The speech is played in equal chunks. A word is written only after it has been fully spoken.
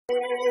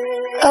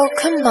Oh,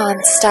 come on,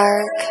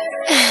 Stark.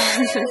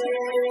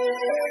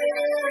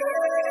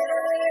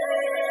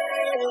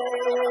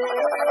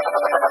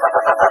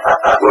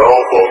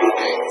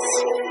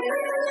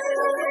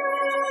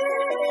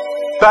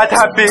 Bad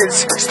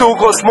habits, still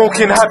got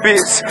smoking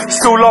habits.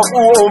 Still love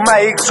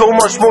automatic, so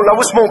much smoke like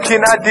we're smoking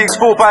addicts.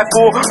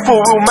 4x4,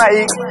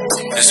 4-wheel-matic.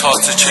 It's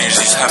hard to change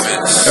these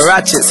habits.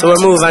 Ratchet, so we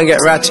move and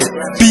get ratchet.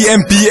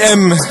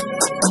 BM.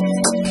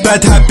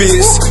 Bad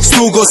habits,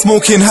 still got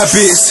smoking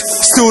habits.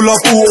 Still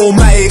love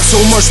automatic, so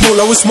much smoke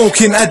like we're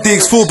smoking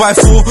addicts.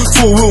 4x4,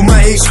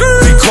 4-wheel-matic.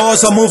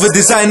 Because I'm over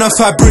designer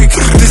fabric,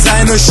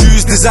 designer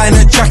shoes,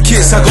 designer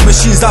jackets. I got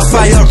machines that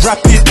fire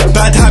rapid.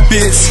 Bad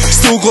habits,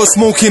 still got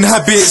smoking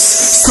habits.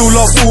 Still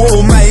love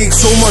automatic,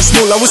 so much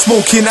smoke like we're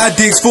smoking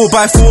addicts.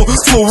 4x4,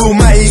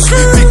 4-wheel-matic.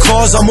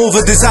 Because I'm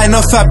over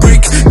designer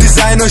fabric,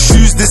 designer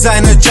shoes,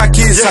 designer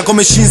jackets. I got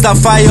machines that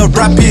fire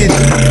rapid.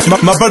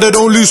 My brother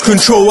don't lose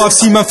control. I've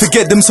seen man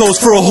forget themselves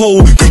for a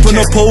hole. Grip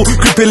on a pole,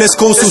 grip it, let's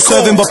go. Still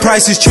serving, but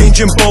prices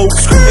changing bulk.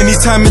 Any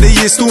time of the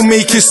year, still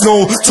make it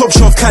snow. Top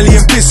shelf, Cali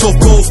and piss off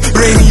both.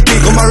 Rainy day,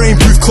 got my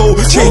rainproof coat.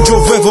 Change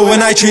of weather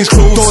when I change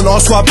clothes. Don't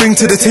ask what I bring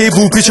to the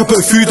table, bitch. I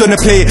put food on the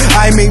plate.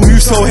 I make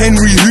moves, so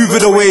Henry Hoover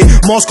the way.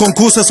 Mask on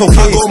course, that's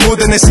okay. I got more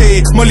than they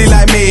say. Molly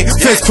like me,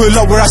 feds pull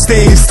up where I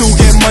stay. Still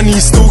get money,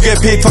 still get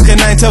paid. Fuck a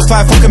 9 to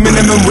 5, fuck a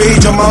minimum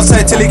wage. I'm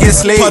outside till it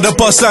gets late. But the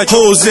bus like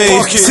Jose.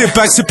 Sit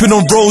back sipping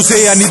on rose.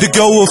 I need a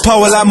girl with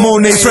power like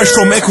Monet. Fresh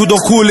from Ecuador,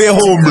 call it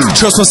home.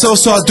 Trust myself,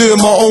 so I do it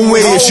my own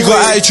way. If she got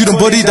attitude and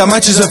body that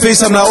matches her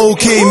face, I'm like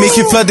okay. Make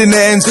it flood in the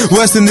ends,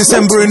 worse than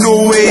December in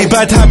Norway.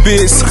 Bad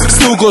habits,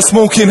 still got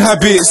smoking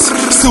habits.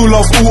 Still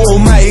love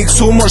automatic,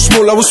 so much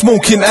smoke like we're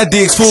smoking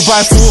addicts.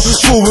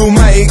 4x4,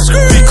 4-wheel-matic.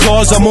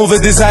 Because I'm over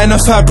designer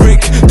fabric,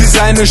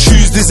 designer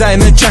shoes,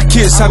 designer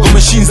jackets. I got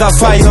machines that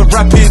fire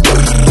rapid.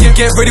 Yeah,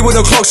 get ready when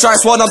the clock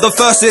strikes 1. I'm the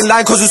first in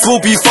line, cause this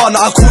will be fun.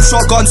 I call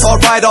shotgun, so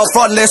I ride up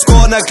front. Let's go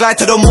on a glide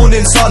to the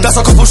morning sun. That's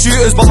a couple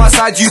shooters by my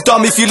side, you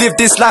dumb. If you live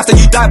this life, then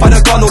you die by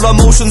the gun. All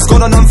emotions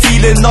gone and I'm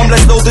feeling numb.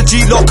 Let's load the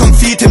G-lock and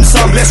feed him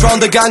some. Let's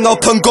round the gang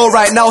up and go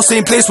right now.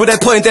 Same place where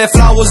they're putting their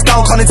flowers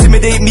down. Can't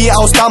intimidate me,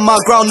 I'll stand my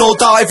ground. No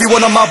doubt, every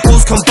one of my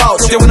bros can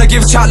vouch. They wanna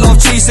give chat love,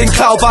 chasing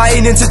clout, but I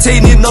ain't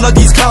entertaining none of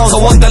these clowns. I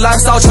want the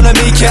lifestyle, tryna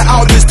make it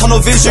out. This tunnel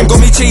vision got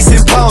me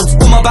chasing pounds.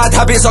 All my bad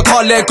habits I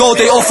can't let go.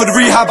 They offered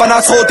rehab and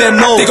I told them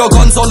no. They got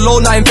guns on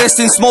loan, I invest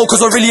in smoke,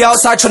 cause I'm really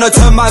outside tryna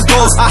turn my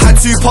goals. I had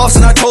 2 paths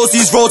and I chose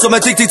these roads. I'm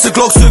addicted to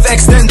Glocks with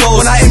extendos.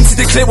 When I empty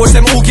the clip, watch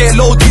them all get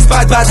low. These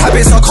bad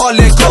habits I can't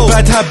let go.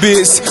 Bad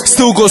habits,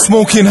 still got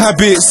smoking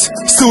habits.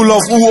 Still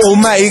love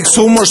automatic,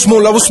 so much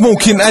smoke like we're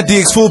smoking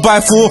addicts.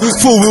 4x4,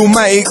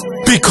 4-wheel-matic.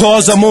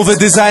 Because I'm over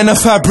designer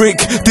fabric,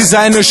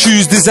 designer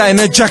shoes,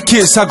 designer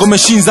jackets. I got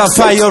machines that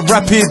fire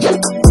rapid.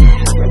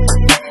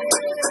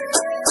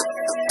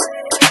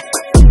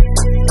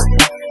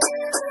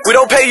 We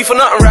don't pay you for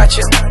nothing,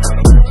 ratchet.